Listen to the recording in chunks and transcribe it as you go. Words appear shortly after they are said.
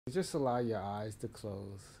Just allow your eyes to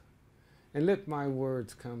close and let my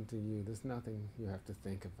words come to you. There's nothing you have to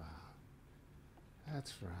think about.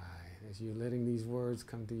 That's right. As you're letting these words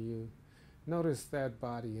come to you, notice that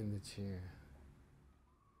body in the chair.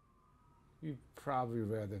 You'd probably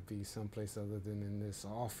rather be someplace other than in this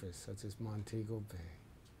office, such as Montego Bay.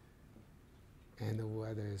 And the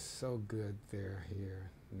weather is so good there here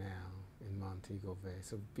now in Montego Bay.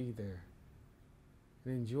 So be there.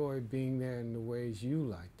 And enjoy being there in the ways you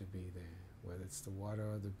like to be there. Whether it's the water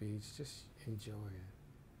or the beach, just enjoy it.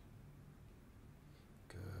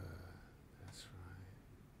 Good. That's right.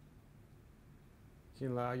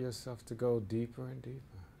 You allow yourself to go deeper and deeper.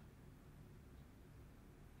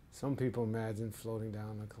 Some people imagine floating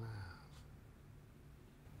down a cloud.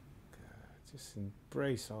 Good. Just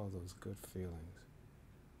embrace all those good feelings.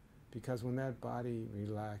 Because when that body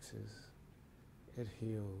relaxes, it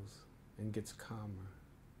heals and gets calmer.